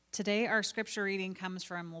Today, our scripture reading comes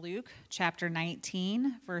from Luke chapter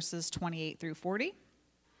 19, verses 28 through 40.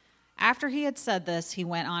 After he had said this, he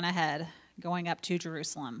went on ahead, going up to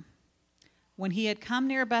Jerusalem. When he had come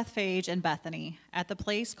near Bethphage and Bethany, at the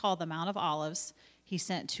place called the Mount of Olives, he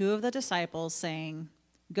sent two of the disciples, saying,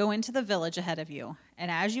 "Go into the village ahead of you,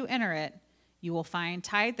 and as you enter it, you will find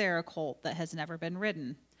tied there a colt that has never been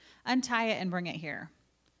ridden. Untie it and bring it here.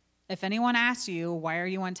 If anyone asks you, 'Why are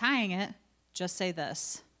you untying it?' just say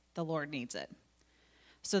this: 'The Lord needs it.'"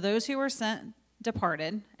 So those who were sent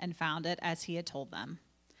departed and found it as he had told them.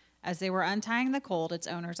 As they were untying the colt, its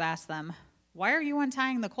owners asked them, "Why are you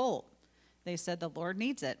untying the colt?" They said, "The Lord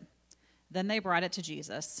needs it." Then they brought it to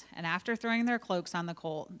Jesus, and after throwing their cloaks on the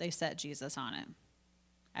colt, they set Jesus on it.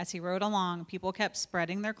 As he rode along, people kept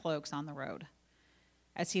spreading their cloaks on the road.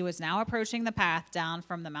 As he was now approaching the path down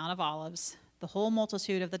from the Mount of Olives, the whole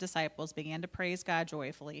multitude of the disciples began to praise God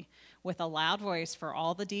joyfully with a loud voice for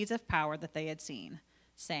all the deeds of power that they had seen,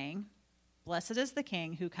 saying, "Blessed is the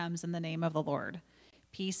King who comes in the name of the Lord.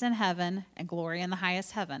 Peace in heaven and glory in the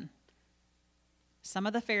highest heaven." Some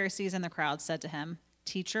of the Pharisees in the crowd said to him,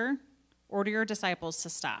 "Teacher, order your disciples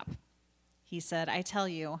to stop." He said, "I tell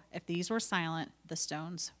you, if these were silent, the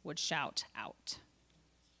stones would shout out."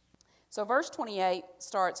 So verse 28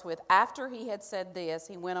 starts with, after he had said this,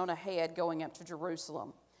 he went on ahead going up to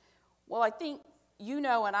Jerusalem. Well, I think you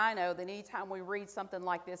know and I know that anytime we read something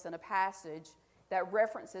like this in a passage that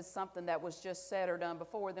references something that was just said or done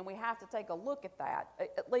before, then we have to take a look at that,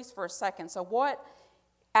 at least for a second. So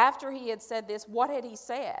after he had said this, what had he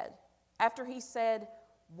said? After he said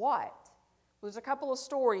what? Well, there's a couple of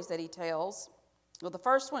stories that he tells. Well, the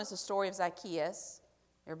first one is the story of Zacchaeus.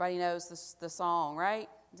 Everybody knows the song, right?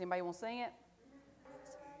 Does anybody want to sing it?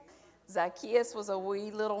 Zacchaeus was a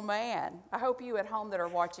wee little man. I hope you at home that are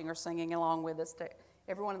watching are singing along with us.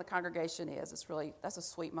 Everyone in the congregation is. That's a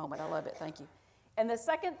sweet moment. I love it. Thank you. And the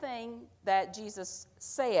second thing that Jesus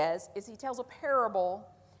says is he tells a parable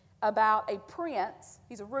about a prince.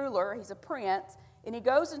 He's a ruler. He's a prince. And he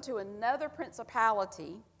goes into another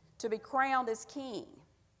principality to be crowned as king.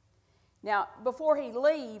 Now, before he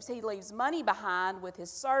leaves money behind with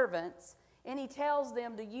his servants, and he tells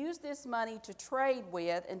them to use this money to trade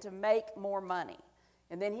with and to make more money.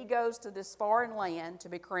 And then he goes to this foreign land to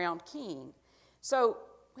be crowned king. So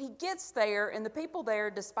he gets there, and the people there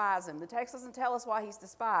despise him. The text doesn't tell us why he's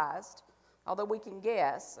despised, although we can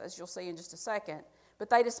guess, as you'll see in just a second. But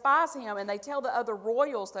they despise him, and they tell the other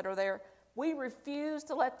royals that are there, "We refuse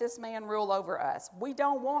to let this man rule over us. We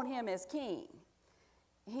don't want him as king."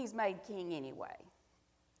 He's made king anyway.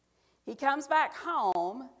 He comes back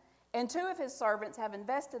home, and two of his servants have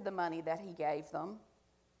invested the money that he gave them,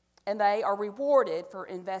 and they are rewarded for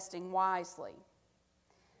investing wisely.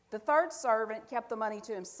 The third servant kept the money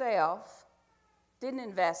to himself, didn't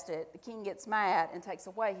invest it. The king gets mad and takes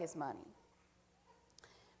away his money.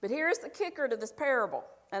 But here's the kicker to this parable,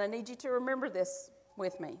 and I need you to remember this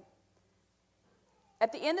with me.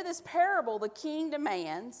 At the end of this parable, the king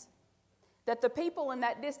demands that the people in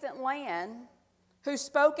that distant land who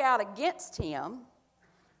spoke out against him,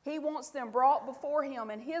 he wants them brought before him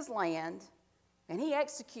in his land, and he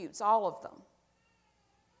executes all of them.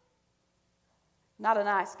 Not a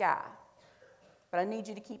nice guy, but I need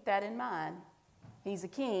you to keep that in mind. He's a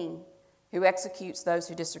king who executes those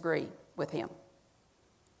who disagree with him.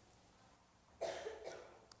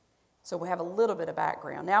 So we have a little bit of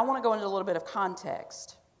background. Now I want to go into a little bit of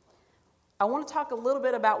context. I want to talk a little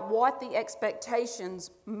bit about what the expectations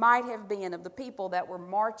might have been of the people that were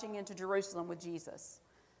marching into Jerusalem with Jesus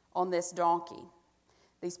on this donkey.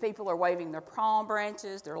 These people are waving their palm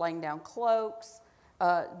branches, they're laying down cloaks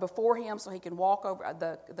before him so he can walk over,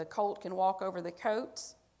 the colt can walk over the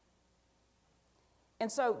coats.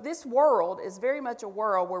 And so this world is very much a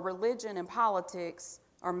world where religion and politics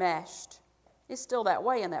are meshed. It's still that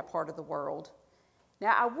way in that part of the world.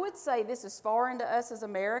 Now, I would say this is foreign to us as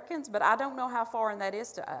Americans, but I don't know how foreign that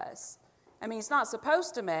is to us. I mean, it's not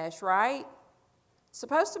supposed to mesh, right? It's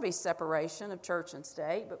supposed to be separation of church and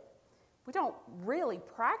state, but we don't really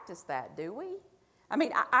practice that, do we? I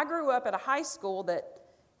mean, I grew up at a high school that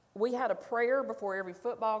we had a prayer before every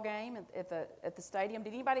football game at the stadium.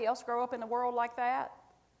 Did anybody else grow up in the world like that?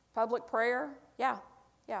 Public prayer? Yeah.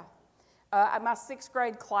 My sixth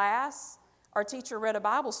grade class, our teacher read a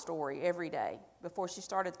Bible story every day before she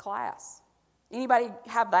started class. Anybody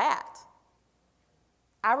have that?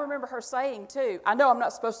 I remember her saying, too, "I know I'm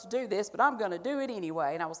not supposed to do this, but I'm going to do it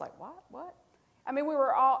anyway." And I was like, what? I mean, we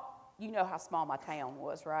were all, you know how small my town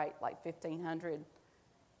was, right? Like 1,500.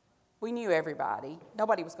 We knew everybody.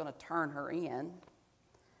 Nobody was going to turn her in.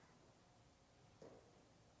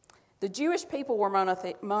 The Jewish people were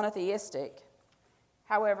monotheistic.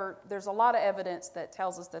 However, there's a lot of evidence that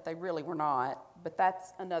tells us that they really were not, but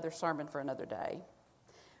that's another sermon for another day.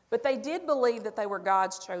 But they did believe that they were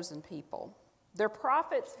God's chosen people. Their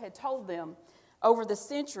prophets had told them over the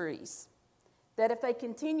centuries that if they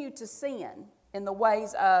continued to sin in the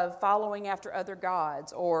ways of following after other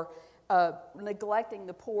gods or neglecting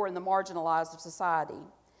the poor and the marginalized of society,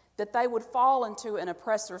 that they would fall into an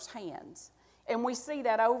oppressor's hands. And we see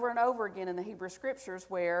that over and over again in the Hebrew Scriptures,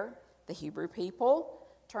 where the Hebrew people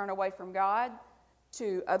turn away from God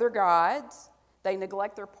to other gods. They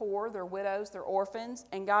neglect their poor, their widows, their orphans,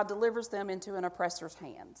 and God delivers them into an oppressor's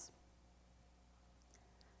hands.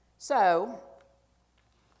 So,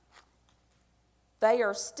 they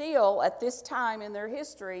are still, at this time in their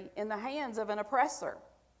history, in the hands of an oppressor.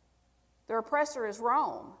 Their oppressor is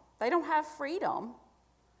Rome. They don't have freedom.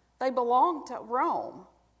 They belong to Rome.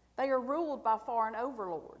 They are ruled by foreign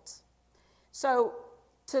overlords. So,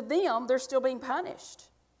 to them, they're still being punished.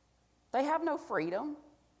 They have no freedom.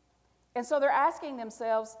 And so they're asking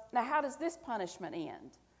themselves, now how does this punishment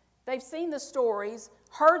end? They've seen the stories,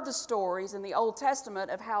 heard the stories in the Old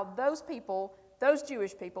Testament of how those people, those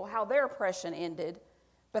Jewish people, how their oppression ended,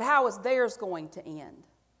 but how is theirs going to end?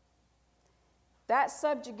 That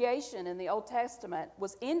subjugation in the Old Testament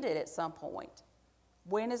was ended at some point.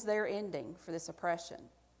 When is their ending for this oppression?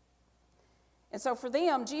 And so for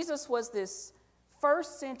them, Jesus was this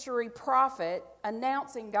first century prophet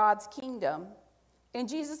announcing God's kingdom. And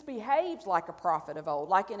Jesus behaved like a prophet of old,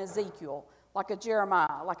 like an Ezekiel, like a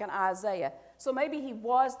Jeremiah, like an Isaiah. So maybe he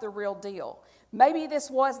was the real deal. Maybe this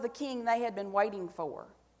was the king they had been waiting for,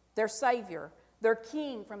 their Savior, their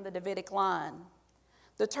king from the Davidic line.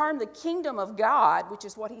 The term the kingdom of God, which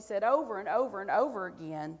is what he said over and over and over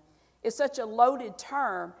again, is such a loaded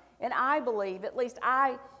term. And I believe, at least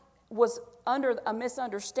I was under a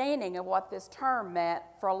misunderstanding of what this term meant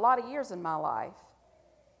for a lot of years in my life.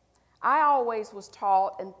 I always was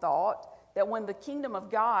taught and thought that when the kingdom of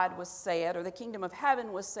God was said, or the kingdom of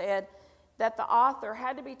heaven was said, that the author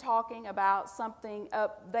had to be talking about something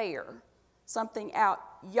up there, something out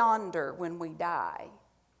yonder when we die.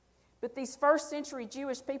 But these first century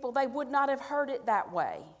Jewish people, they would not have heard it that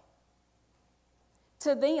way.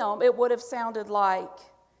 To them, it would have sounded like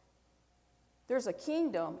there's a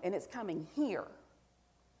kingdom and it's coming here.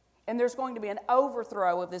 And there's going to be an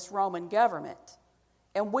overthrow of this Roman government.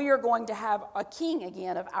 And we are going to have a king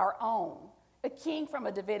again of our own, a king from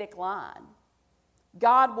a Davidic line.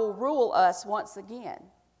 God will rule us once again.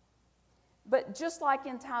 But just like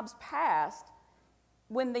in times past,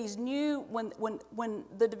 when these when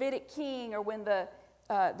the Davidic king or when the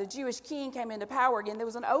Jewish king came into power again, there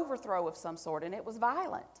was an overthrow of some sort, and it was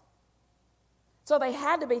violent. So they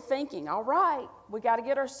had to be thinking, all right, we got to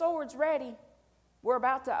get our swords ready. We're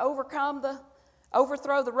about to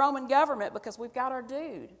overthrow the Roman government because we've got our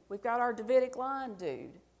dude. We've got our Davidic line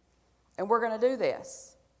dude. And we're going to do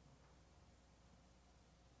this.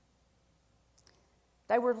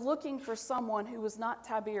 They were looking for someone who was not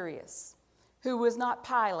Tiberius, who was not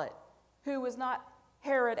Pilate, who was not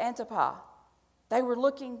Herod Antipas. They were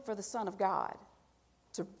looking for the Son of God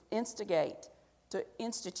to instigate, to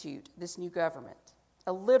institute this new government,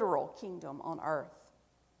 a literal kingdom on earth,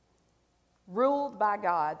 ruled by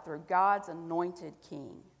God through God's anointed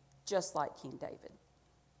king, just like King David.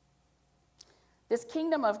 This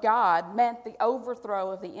kingdom of God meant the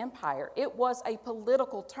overthrow of the empire. It was a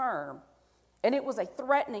political term, and it was a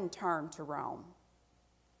threatening term to Rome,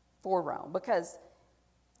 for Rome, because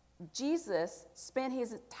Jesus spent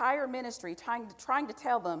his entire ministry trying to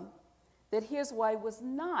tell them that his way was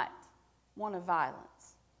not one of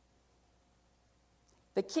violence.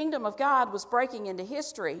 The kingdom of God was breaking into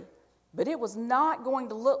history, but it was not going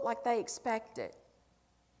to look like they expected.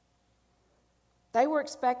 They were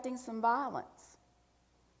expecting some violence.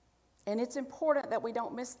 And it's important that we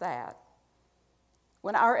don't miss that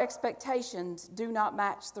when our expectations do not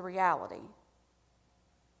match the reality.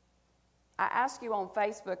 I asked you on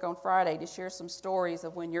Facebook on Friday to share some stories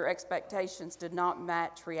of when your expectations did not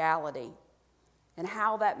match reality and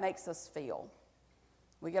how that makes us feel.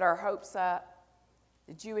 We get our hopes up.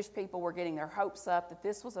 The Jewish people were getting their hopes up that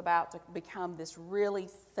this was about to become this really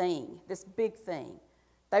thing, this big thing.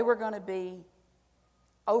 They were going to be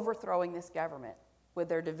overthrowing this government with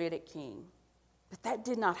their Davidic king. But that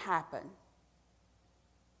did not happen.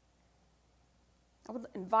 I would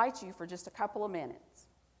invite you for just a couple of minutes.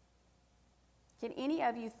 Can any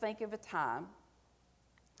of you think of a time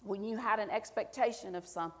when you had an expectation of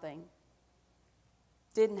something,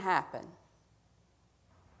 didn't happen,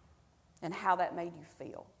 and how that made you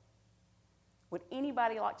feel? Would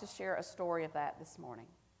anybody like to share a story of that this morning?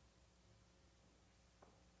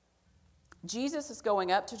 Jesus is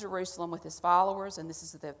going up to Jerusalem with his followers, and this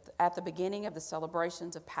is at the beginning of the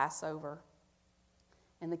celebrations of Passover.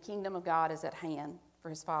 And the kingdom of God is at hand for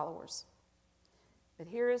his followers. But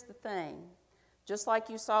here is the thing. Just like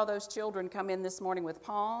you saw those children come in this morning with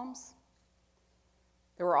palms,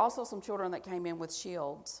 there were also some children that came in with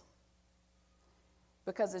shields.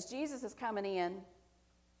 Because as Jesus is coming in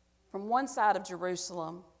from one side of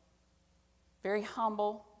Jerusalem, very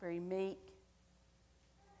humble, very meek,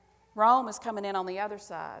 Rome is coming in on the other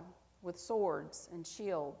side with swords and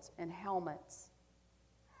shields and helmets.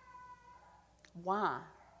 Why?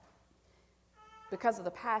 Because of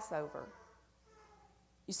the Passover.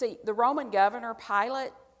 You see, the Roman governor,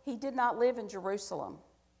 Pilate, he did not live in Jerusalem.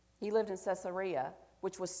 He lived in Caesarea,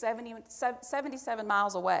 which was 77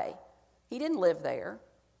 miles away. He didn't live there.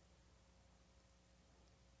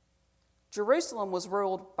 Jerusalem was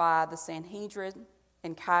ruled by the Sanhedrin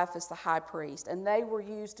and Caiaphas the high priest, and they were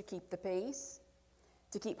used to keep the peace,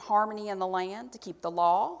 to keep harmony in the land, to keep the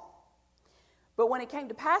law. But when it came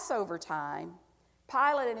to Passover time,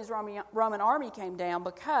 Pilate and his Roman army came down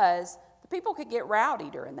because the people could get rowdy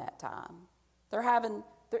during that time. There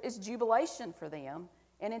is jubilation for them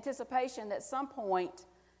in anticipation that at some point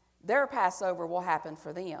their Passover will happen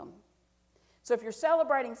for them. So if you're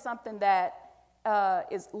celebrating something that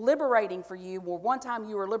is liberating for you, or one time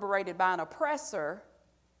you were liberated by an oppressor,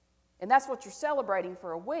 and that's what you're celebrating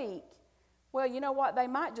for a week, well, you know what? They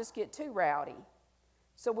might just get too rowdy.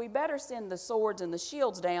 So we better send the swords and the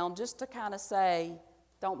shields down just to kind of say,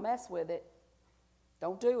 don't mess with it.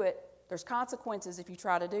 Don't do it. There's consequences if you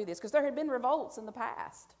try to do this. Because there had been revolts in the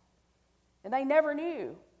past. And they never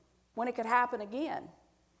knew when it could happen again.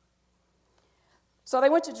 So they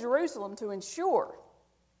went to Jerusalem to ensure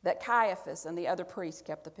that Caiaphas and the other priests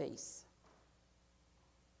kept the peace.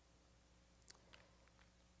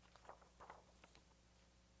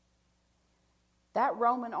 That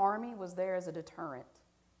Roman army was there as a deterrent.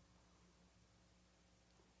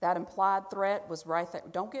 That implied threat was right there.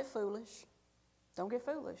 Don't get foolish. Don't get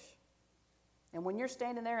foolish. And when you're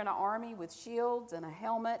standing there in an army with shields and a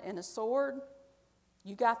helmet and a sword,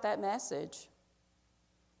 you got that message.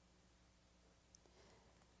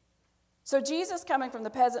 So Jesus, coming from the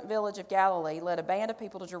peasant village of Galilee, led a band of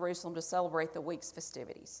people to Jerusalem to celebrate the week's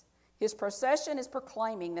festivities. His procession is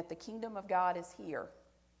proclaiming that the kingdom of God is here.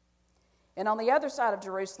 And on the other side of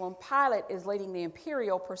Jerusalem, Pilate is leading the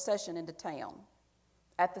imperial procession into town.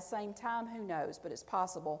 At the same time, who knows, but it's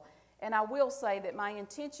possible. And I will say that my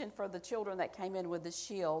intention for the children that came in with the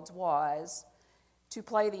shields was to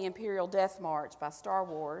play the Imperial Death March by Star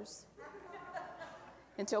Wars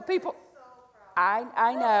until people... I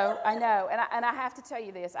know. And I have to tell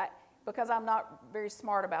you this, because I'm not very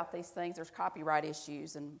smart about these things. There's copyright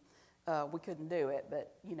issues, and we couldn't do it.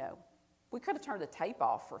 But, you know, we could have turned the tape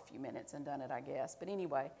off for a few minutes and done it, I guess. But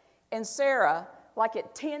anyway, and Sarah, like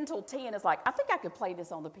at 10 till 10, is like, I think I could play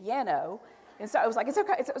this on the piano. And so I was like, it's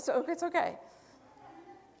okay, it's okay.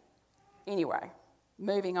 Anyway,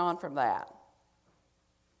 moving on from that.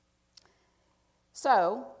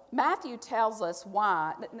 So Matthew tells us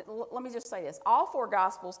why. Let me just say this. All four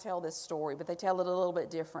Gospels tell this story, but they tell it a little bit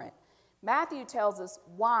different. Matthew tells us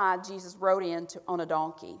why Jesus rode in on a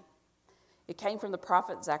donkey. It came from the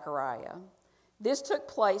prophet Zechariah. This took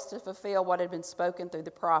place to fulfill what had been spoken through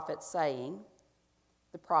the prophet, saying,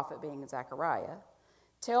 the prophet being Zechariah,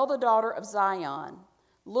 "Tell the daughter of Zion,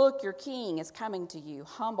 look, your king is coming to you,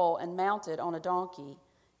 humble and mounted on a donkey,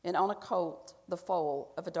 and on a colt, the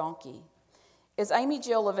foal of a donkey." As Amy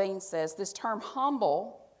Jill Levine says, this term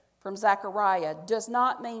humble from Zechariah does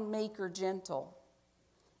not mean meek or gentle.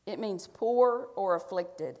 It means poor or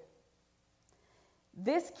afflicted.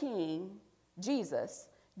 This king, Jesus,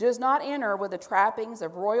 does not enter with the trappings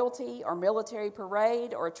of royalty or military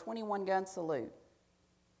parade or a 21-gun salute.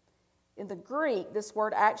 In the Greek, this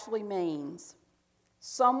word actually means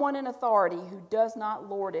someone in authority who does not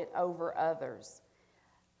lord it over others.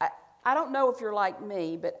 I don't know if you're like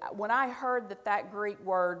me, but when I heard that Greek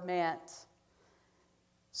word meant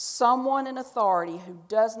someone in authority who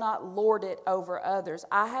does not lord it over others,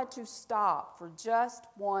 I had to stop for just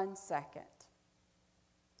 1 second.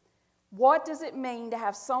 What does it mean to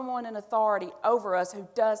have someone in authority over us who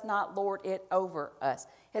does not lord it over us?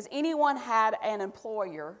 Has anyone had an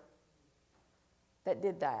employer that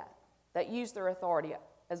did that used their authority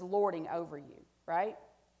as lording over you, right?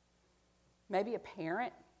 Maybe a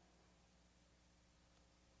parent,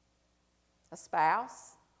 a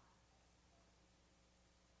spouse.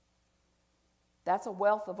 That's a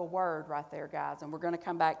wealth of a word right there, guys, and we're going to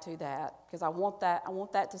come back to that because I want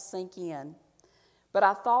that to sink in. But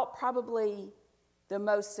I thought probably the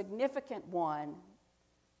most significant one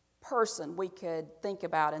person we could think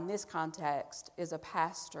about in this context is a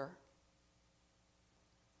pastor.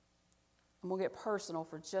 I'm going to get personal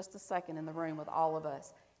for just a second in the room with all of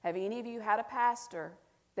us. Have any of you had a pastor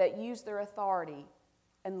that used their authority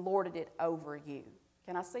and lorded it over you?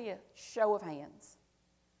 Can I see a show of hands?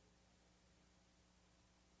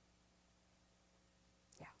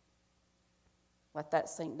 Yeah. Let that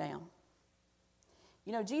sink down.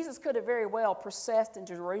 You know, Jesus could have very well processed in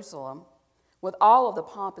Jerusalem with all of the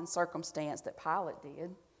pomp and circumstance that Pilate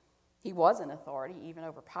did. He was in authority, even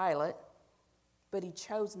over Pilate, but he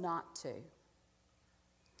chose not to.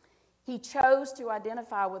 He chose to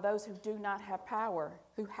identify with those who do not have power,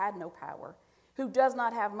 who had no power, who does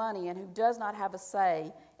not have money, and who does not have a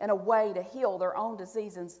say in a way to heal their own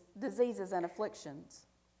diseases and afflictions.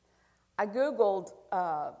 I Googled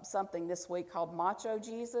something this week called Macho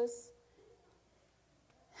Jesus.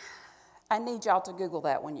 I need y'all to Google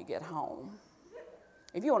that when you get home.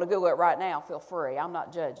 If you want to Google it right now, feel free. I'm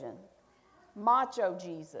not judging. Macho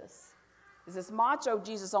Jesus. Is this macho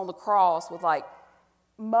Jesus on the cross with like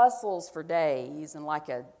muscles for days and like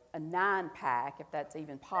a 9-pack, if that's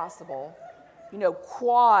even possible. You know,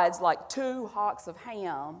 quads like 2 hocks of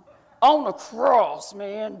ham on the cross,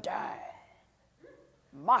 man, died.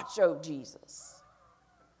 Macho Jesus.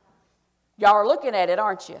 Y'all are looking at it,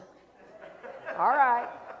 aren't you? All right.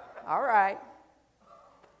 All right.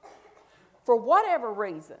 For whatever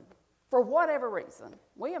reason,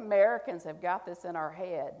 we Americans have got this in our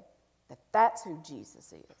head that that's who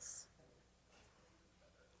Jesus is.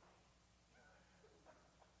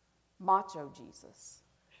 Macho Jesus.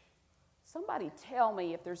 Somebody tell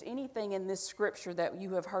me if there's anything in this scripture that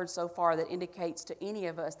you have heard so far that indicates to any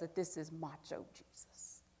of us that this is macho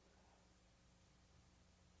Jesus.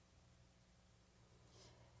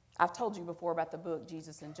 I've told you before about the book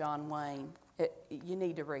Jesus and John Wayne. You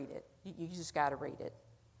need to read it. You just got to read it.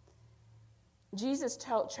 Jesus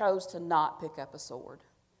chose to not pick up a sword.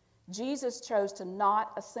 Jesus chose to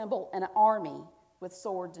not assemble an army with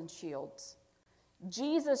swords and shields.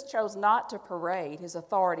 Jesus chose not to parade his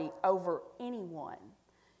authority over anyone.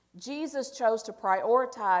 Jesus chose to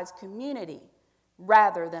prioritize community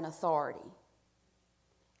rather than authority.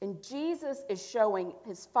 And Jesus is showing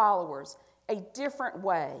his followers a different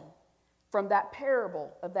way from that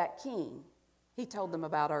parable of that king he told them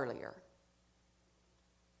about earlier.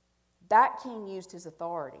 That king used his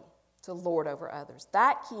authority to lord over others.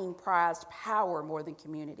 That king prized power more than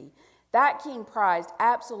community. That king prized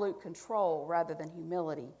absolute control rather than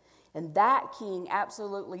humility. And that king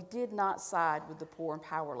absolutely did not side with the poor and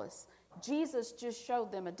powerless. Jesus just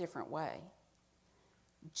showed them a different way.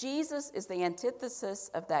 Jesus is the antithesis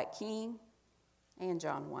of that king and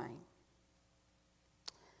John Wayne.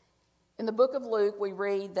 In the book of Luke, we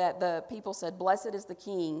read that the people said, "Blessed is the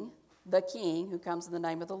king who comes in the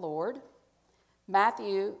name of the Lord."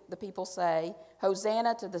 Matthew, the people say,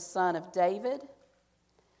 "Hosanna to the Son of David."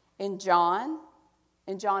 In John,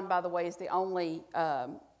 by the way, is the only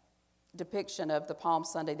depiction of the Palm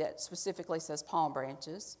Sunday that specifically says palm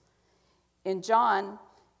branches. In John,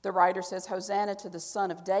 the writer says, "Hosanna to the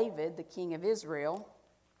Son of David, the King of Israel."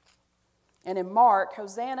 And in Mark,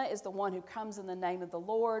 Hosanna is the one who comes in the name of the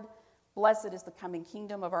Lord. Blessed is the coming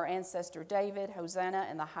kingdom of our ancestor David. Hosanna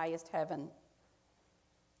in the highest heaven.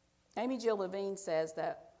 Amy Jill Levine says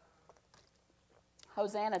that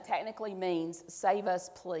Hosanna technically means save us,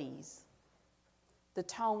 please. The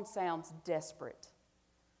tone sounds desperate.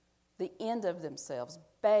 The end of themselves,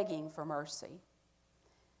 begging for mercy.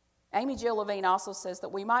 Amy Jill Levine also says that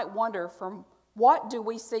we might wonder from what do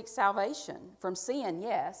we seek salvation? From sin,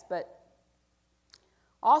 yes, but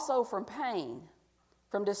also from pain,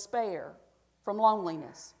 from despair, from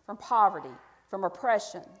loneliness, from poverty, from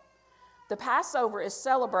oppression. The Passover is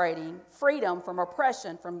celebrating freedom from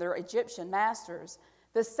oppression from their Egyptian masters.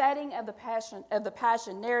 The setting of the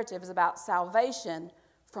Passion narrative is about salvation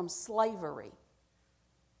from slavery.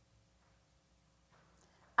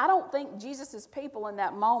 I don't think Jesus' people in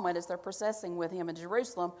that moment, as they're processing with him in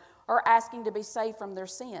Jerusalem, are asking to be saved from their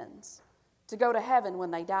sins, to go to heaven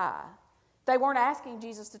when they die. They weren't asking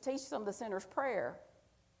Jesus to teach them the sinner's prayer.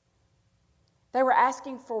 They were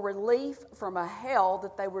asking for relief from a hell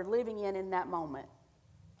that they were living in that moment.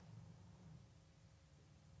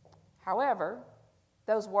 However,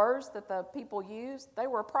 those words that the people used, they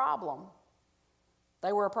were a problem.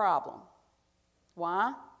 They were a problem.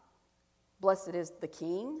 Why? Blessed is the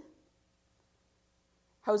King.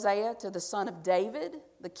 Hosea to the Son of David,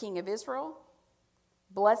 the King of Israel.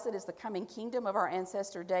 Blessed is the coming kingdom of our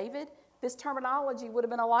ancestor David. This terminology would have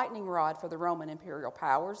been a lightning rod for the Roman imperial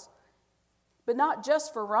powers. But not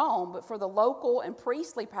just for Rome, but for the local and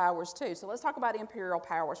priestly powers too. So let's talk about imperial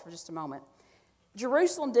powers for just a moment.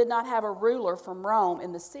 Jerusalem did not have a ruler from Rome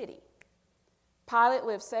in the city. Pilate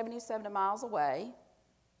lived 77 miles away.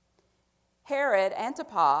 Herod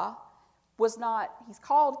Antipas was not, he's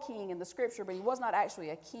called king in the scripture, but he was not actually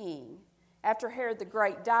a king. After Herod the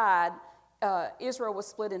Great died, Israel was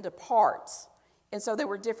split into parts. And so there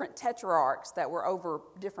were different tetrarchs that were over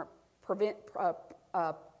different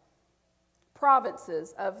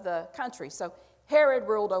provinces of the country. So Herod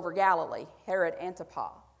ruled over Galilee, Herod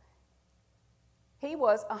Antipas. He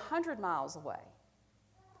was 100 miles away.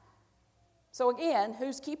 So again,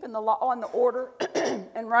 who's keeping the law and the order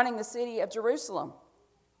and running the city of Jerusalem?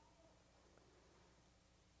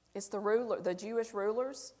 It's the Jewish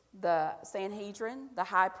rulers, the Sanhedrin, the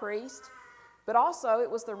high priest, but also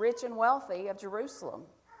it was the rich and wealthy of Jerusalem,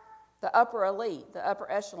 the upper elite, the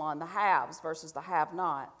upper echelon, the haves versus the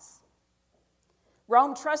have-nots.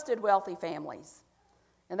 Rome trusted wealthy families,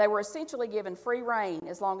 and they were essentially given free rein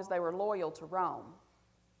as long as they were loyal to Rome.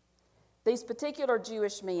 These particular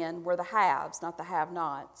Jewish men were the haves, not the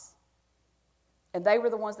have-nots, and they were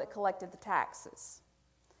the ones that collected the taxes.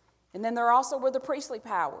 And then there also were the priestly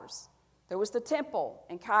powers. There was the temple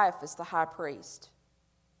and Caiaphas, the high priest.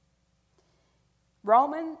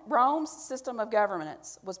 Rome's system of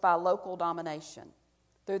governance was by local domination,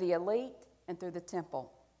 through the elite and through the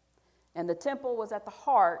temple. And the temple was at the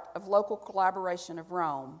heart of local collaboration of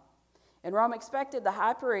Rome. And Rome expected the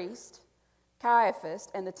high priest, Caiaphas,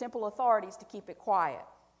 and the temple authorities to keep it quiet.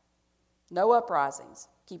 No uprisings.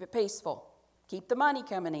 Keep it peaceful. Keep the money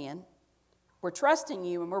coming in. We're trusting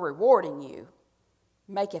you and we're rewarding you.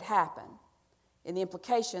 Make it happen. And the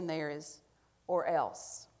implication there is, or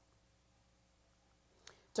else.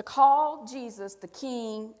 To call Jesus the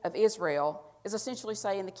King of Israel is essentially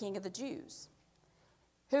saying the King of the Jews.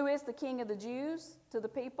 Who is the King of the Jews to the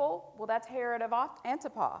people? Well, that's Herod of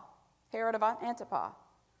Antipas. Herod of Antipas.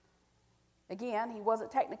 Again, he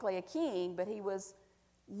wasn't technically a king, but he was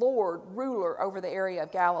Lord, ruler over the area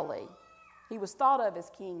of Galilee. He was thought of as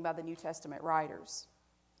king by the New Testament writers.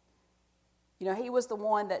 You know, he was the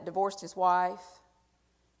one that divorced his wife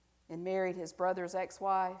and married his brother's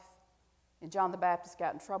ex-wife, and John the Baptist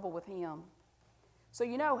got in trouble with him. So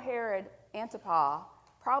you know Herod Antipas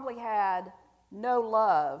probably had no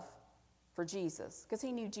love for Jesus because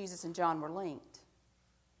he knew Jesus and John were linked.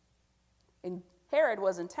 And Herod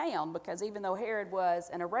was in town because even though Herod was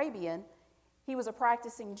an Arabian, he was a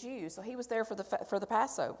practicing Jew, so he was there for the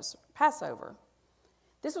Passover.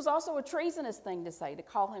 This was also a treasonous thing to say, to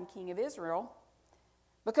call him King of Israel,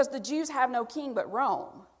 because the Jews have no king but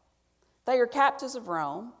Rome. They are captives of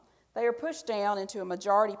Rome. They are pushed down into a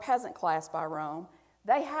majority peasant class by Rome.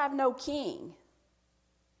 They have no king.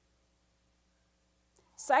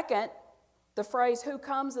 Second, the phrase, who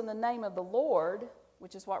comes in the name of the Lord,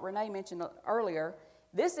 which is what Renee mentioned earlier,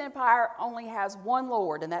 this empire only has one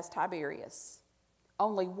Lord, and that's Tiberius.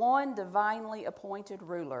 Only one divinely appointed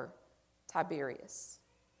ruler, Tiberius.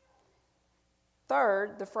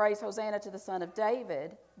 Third, the phrase, Hosanna to the Son of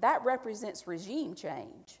David, that represents regime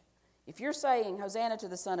change. If you're saying Hosanna to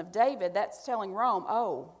the Son of David, that's telling Rome,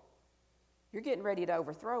 oh, you're getting ready to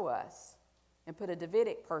overthrow us and put a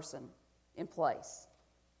Davidic person in place.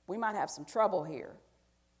 We might have some trouble here.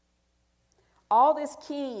 All this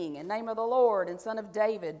king in name of the Lord and Son of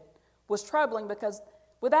David was troubling because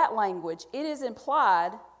with that language, it is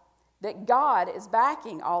implied that God is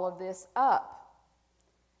backing all of this up.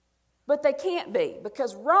 But they can't be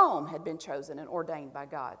because Rome had been chosen and ordained by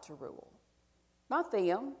God to rule. Not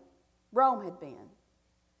them. Rome had been.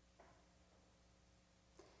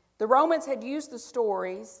 The Romans had used the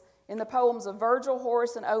stories in the poems of Virgil,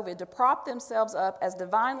 Horace, and Ovid to prop themselves up as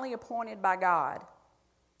divinely appointed by God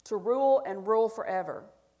to rule and rule forever.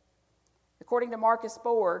 According to Marcus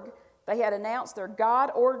Borg, they had announced their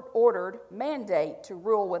God-ordered mandate to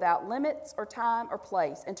rule without limits or time or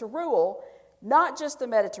place, and to rule not just the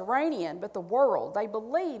Mediterranean, but the world. They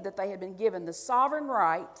believed that they had been given the sovereign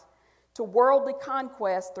right to worldly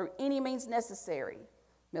conquest through any means necessary,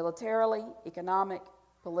 militarily, economic,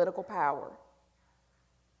 political power.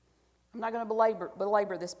 I'm not going to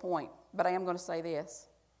belabor this point, but I am going to say this.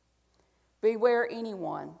 Beware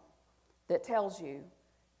anyone that tells you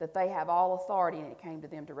that they have all authority and it came to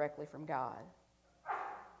them directly from God.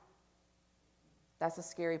 That's a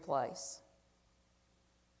scary place.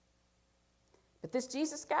 But this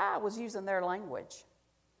Jesus guy was using their language.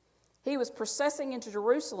 He was processing into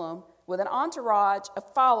Jerusalem with an entourage of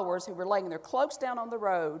followers who were laying their cloaks down on the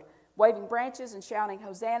road, waving branches and shouting,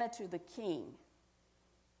 Hosanna to the King.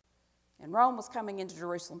 And Rome was coming into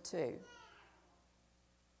Jerusalem too.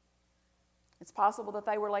 It's possible that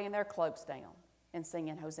they were laying their cloaks down and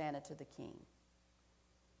singing Hosanna to the King.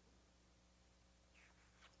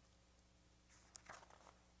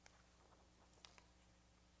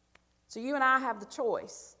 So you and I have the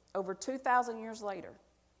choice over 2,000 years later,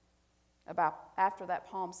 about after that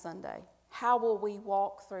Palm Sunday. How will we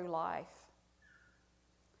walk through life?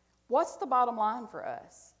 What's the bottom line for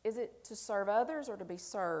us? Is it to serve others or to be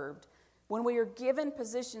served? When we are given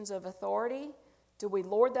positions of authority, do we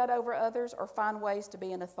lord that over others or find ways to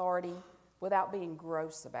be in authority without being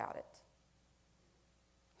gross about it?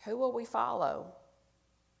 Who will we follow?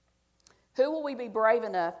 Who will we be brave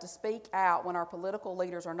enough to speak out when our political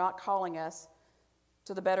leaders are not calling us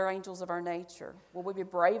to the better angels of our nature? Will we be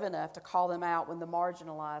brave enough to call them out when the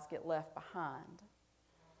marginalized get left behind?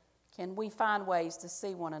 Can we find ways to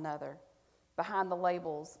see one another behind the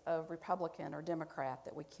labels of Republican or Democrat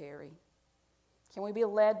that we carry? Can we be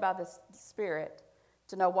led by the Spirit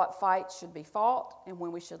to know what fights should be fought and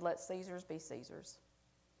when we should let Caesars be Caesars?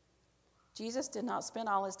 Jesus did not spend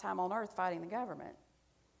all his time on earth fighting the government,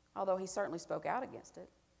 although he certainly spoke out against it.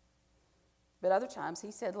 But other times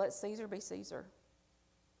he said, let Caesar be Caesar.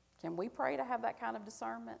 Can we pray to have that kind of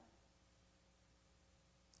discernment?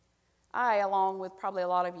 I, along with probably a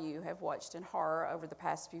lot of you, have watched in horror over the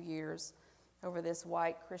past few years over this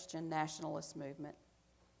white Christian nationalist movement.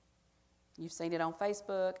 You've seen it on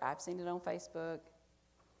Facebook. I've seen it on Facebook.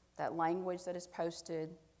 That language that is posted.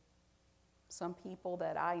 Some people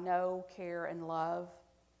that I know, care, and love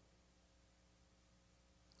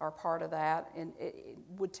are part of that, and it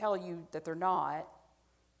would tell you that they're not,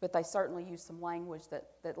 but they certainly use some language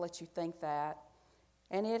that lets you think that.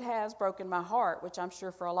 And it has broken my heart, which I'm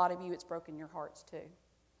sure for a lot of you it's broken your hearts too.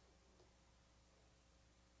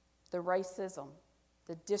 The racism,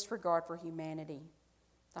 the disregard for humanity,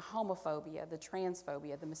 the homophobia, the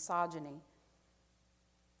transphobia, the misogyny.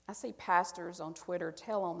 I see pastors on Twitter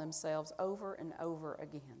tell on themselves over and over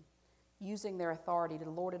again, using their authority to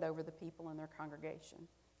lord it over the people in their congregation,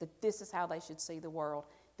 that this is how they should see the world,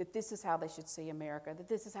 that this is how they should see America, that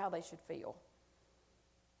this is how they should feel.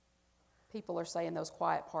 People are saying those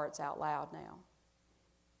quiet parts out loud now.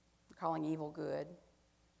 They're calling evil good.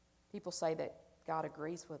 People say that God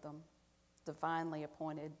agrees with them, divinely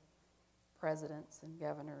appointed presidents and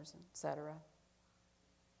governors, etc.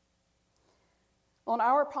 On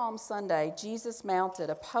our Palm Sunday, Jesus mounted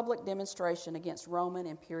a public demonstration against Roman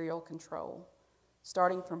imperial control,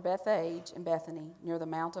 starting from Bethphage and Bethany near the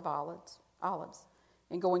Mount of Olives,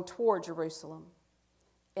 and going toward Jerusalem.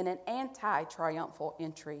 In an anti-triumphal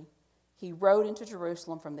entry, he rode into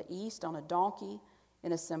Jerusalem from the east on a donkey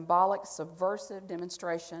in a symbolic, subversive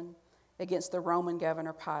demonstration against the Roman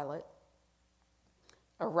governor Pilate,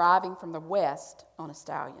 arriving from the west on a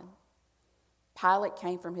stallion. Pilate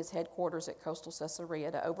came from his headquarters at coastal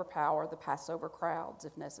Caesarea to overpower the Passover crowds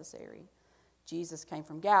if necessary. Jesus came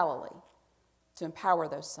from Galilee to empower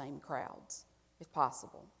those same crowds, if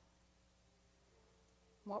possible.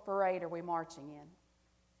 What parade are we marching in?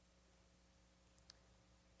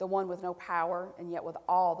 The one with no power and yet with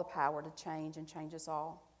all the power to change and change us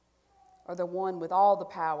all? Or the one with all the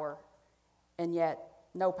power and yet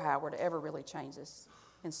no power to ever really change us,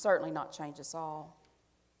 and certainly not change us all?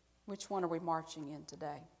 Which one are we marching in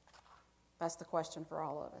today? That's the question for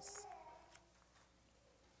all of us.